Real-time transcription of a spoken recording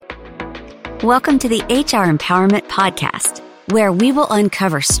Welcome to the HR Empowerment Podcast, where we will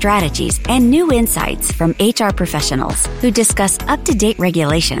uncover strategies and new insights from HR professionals who discuss up-to-date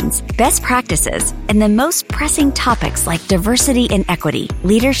regulations, best practices, and the most pressing topics like diversity and equity,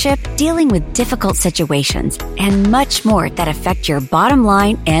 leadership, dealing with difficult situations, and much more that affect your bottom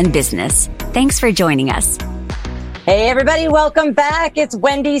line and business. Thanks for joining us. Hey, everybody. Welcome back. It's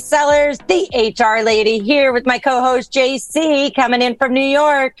Wendy Sellers, the HR lady, here with my co-host, JC, coming in from New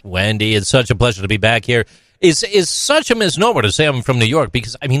York. Wendy, it's such a pleasure to be back here. Is such a misnomer to say I'm from New York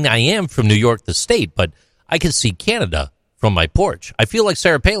because, I mean, I am from New York, the state, but I can see Canada from my porch. I feel like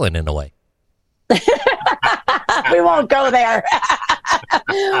Sarah Palin in a way. We won't go there.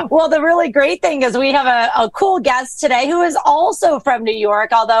 Well, the really great thing is we have a cool guest today who is also from New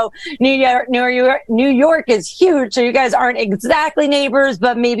York, although New York is huge, so you guys aren't exactly neighbors,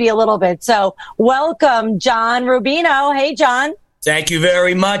 but maybe a little bit. So welcome, John Rubino. Hey, John. Thank you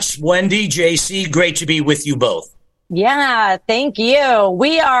very much, Wendy, JC. Great to be with you both. Yeah, thank you.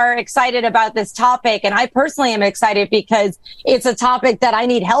 We are excited about this topic, and I personally am excited because it's a topic that I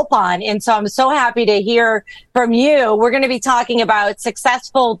need help on. And so I'm so happy to hear from you. We're going to be talking about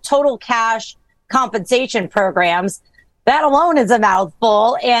successful total cash compensation programs. That alone is a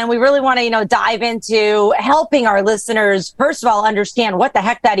mouthful, and we really want to, dive into helping our listeners, first of all, understand what the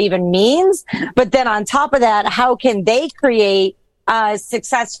heck that even means. But then on top of that, how can they create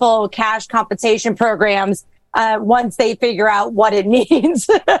successful cash compensation programs once they figure out what it means.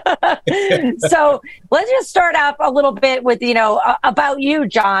 So let's just start off a little bit with, about you,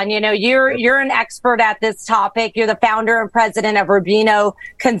 John. You're an expert at this topic. You're the founder and president of Rubino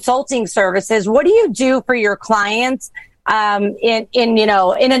Consulting Services. What do you do for your clients in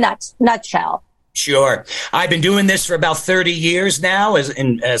a nutshell? Sure. I've been doing this for about 30 years now. As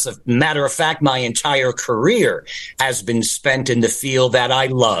a matter of fact, my entire career has been spent in the field that I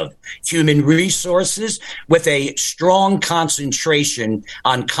love, human resources, with a strong concentration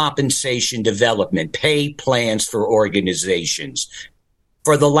on compensation development, pay plans for organizations.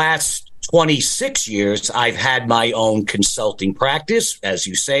 For the last 26 years, I've had my own consulting practice, as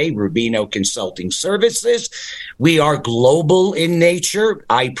you say, Rubino Consulting Services. We are global in nature.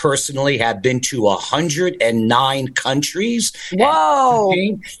 I personally have been to 109 countries. Whoa.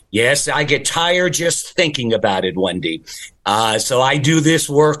 Yes, I get tired just thinking about it, Wendy. So I do this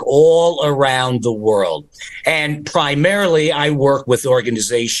work all around the world. And primarily, I work with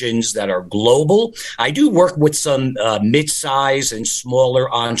organizations that are global. I do work with some mid-size and smaller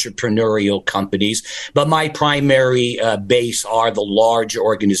entrepreneurial companies, but my primary base are the large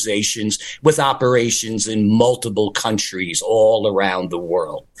organizations with operations in multiple countries all around the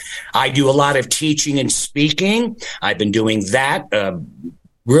world. I do a lot of teaching and speaking. I've been doing that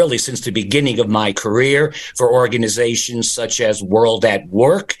really since the beginning of my career for organizations such as World at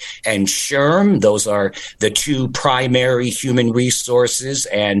Work and SHRM. Those are the two primary human resources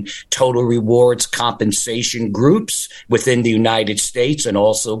and total rewards compensation groups within the United States and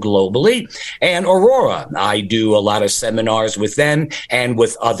also globally. And Aurora, I do a lot of seminars with them and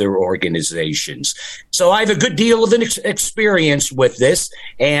with other organizations. So I have a good deal of an experience with this,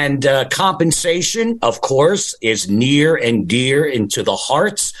 and compensation, of course, is near and dear into the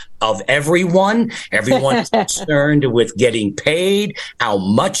hearts of everyone. Everyone's concerned with getting paid, how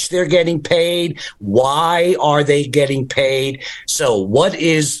much they're getting paid, why are they getting paid. So what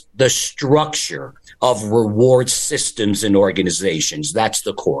is the structure of reward systems in organizations? That's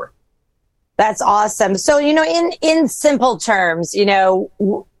the core. That's awesome. So, in simple terms,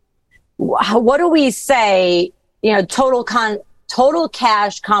 what do we say, total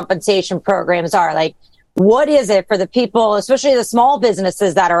cash compensation programs are? Like, what is it for the people, especially the small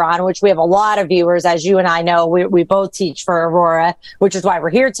businesses that are on, which we have a lot of viewers, as you and I know, we both teach for Aurora, which is why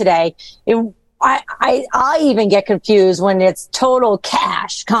we're here today. I even get confused when it's total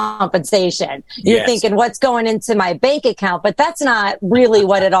cash compensation. You're Yes. thinking what's going into my bank account, but that's not really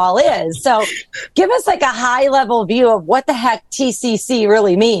what it all is. So give us like a high level view of what the heck TCC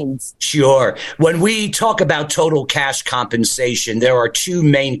really means. Sure. When we talk about total cash compensation, there are two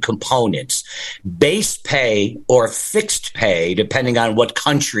main components: base pay or fixed pay, depending on what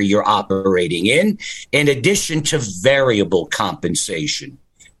country you're operating in addition to variable compensation.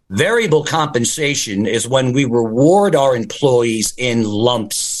 Variable compensation is when we reward our employees in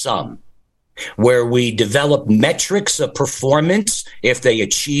lump sum, where we develop metrics of performance. If they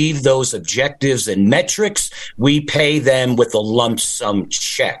achieve those objectives and metrics, we pay them with a lump sum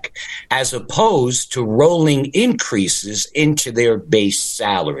check, as opposed to rolling increases into their base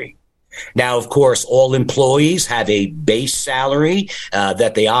salary. Now, of course, all employees have a base salary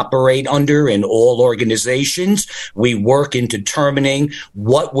that they operate under in all organizations. We work in determining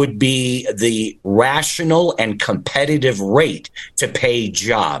what would be the rational and competitive rate to pay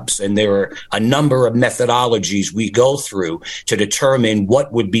jobs. And there are a number of methodologies we go through to determine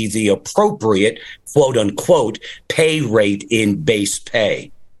what would be the appropriate, quote unquote, pay rate in base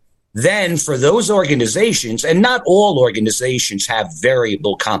pay. Then for those organizations, and not all organizations have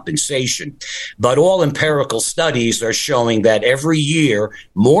variable compensation, but all empirical studies are showing that every year,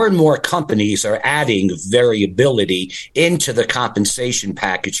 more and more companies are adding variability into the compensation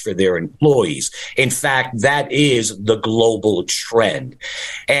package for their employees. In fact, that is the global trend.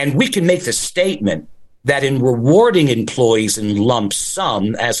 And we can make the statement that in rewarding employees in lump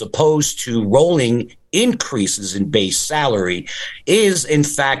sum, as opposed to rolling increases in base salary, is in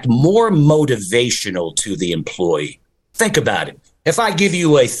fact more motivational to the employee. Think about it. If I give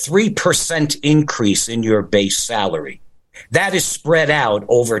you a 3% increase in your base salary, that is spread out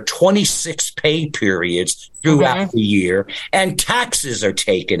over 26 pay periods throughout the year, and taxes are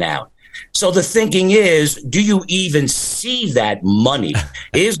taken out. So the thinking is, do you even see that money?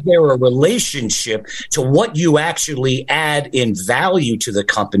 Is there a relationship to what you actually add in value to the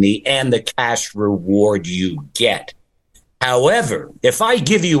company and the cash reward you get? However, if I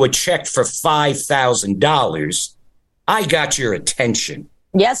give you a check for $5,000, I got your attention.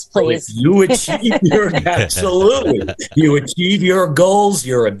 Yes, please. So if you achieve absolutely. You achieve your goals,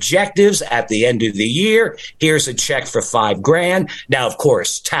 your objectives at the end of the year. Here's a check for $5,000. Now, of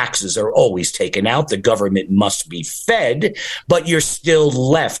course, taxes are always taken out. The government must be fed, but you're still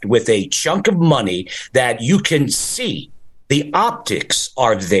left with a chunk of money that you can see. The optics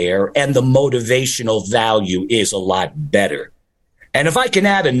are there and the motivational value is a lot better. And if I can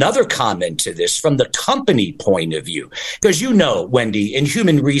add another comment to this from the company point of view, because you know, Wendy, in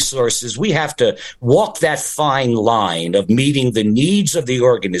human resources, we have to walk that fine line of meeting the needs of the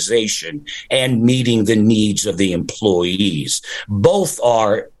organization and meeting the needs of the employees. Both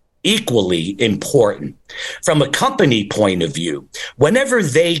are equally important. From a company point of view, whenever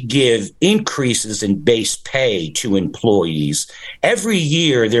they give increases in base pay to employees, every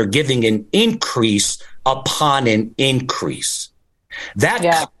year they're giving an increase upon an increase.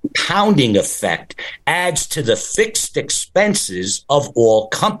 That compounding effect adds to the fixed expenses of all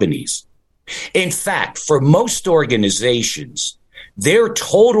companies. In fact, for most organizations, their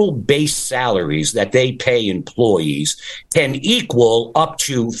total base salaries that they pay employees can equal up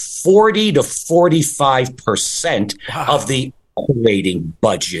to 40 to 45% of the operating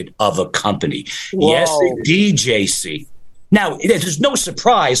budget of a company. Whoa. Yes, indeed, JC. Now, there's no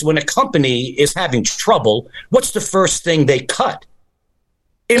surprise when a company is having trouble, what's the first thing they cut?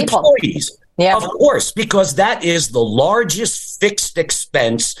 Employees. Yeah. Of course, because that is the largest fixed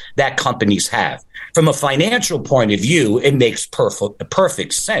expense that companies have. From a financial point of view, it makes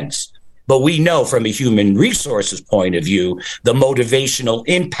perfect sense. But we know from a human resources point of view, the motivational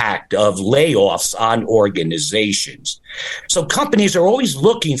impact of layoffs on organizations. So companies are always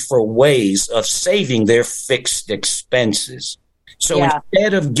looking for ways of saving their fixed expenses. So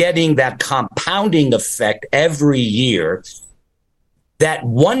instead of getting that compounding effect every year, that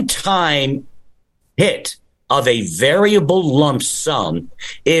one-time hit of a variable lump sum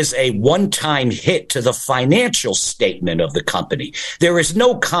is a one-time hit to the financial statement of the company. There is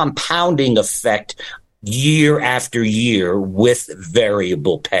no compounding effect year after year with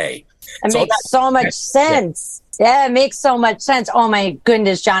variable pay. It makes so much sense. Yeah, it makes so much sense. Oh, my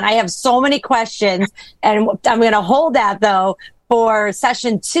goodness, John. I have so many questions, and I'm going to hold that, though, for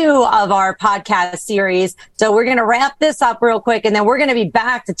session 2 of our podcast series. So we're going to wrap this up real quick, and then we're going to be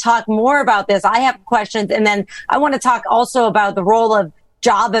back to talk more about this. I have questions, and then I want to talk also about the role of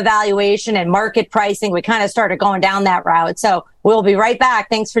job evaluation and market pricing. We kind of started going down that route. So we'll be right back.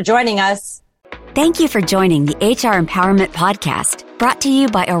 Thanks for joining us. Thank you for joining the HR Empowerment Podcast, brought to you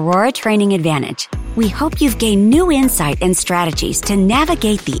by Aurora Training Advantage. We hope you've gained new insight and strategies to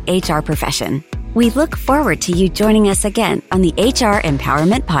navigate the HR profession. We look forward to you joining us again on the HR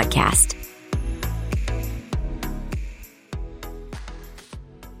Empowerment Podcast.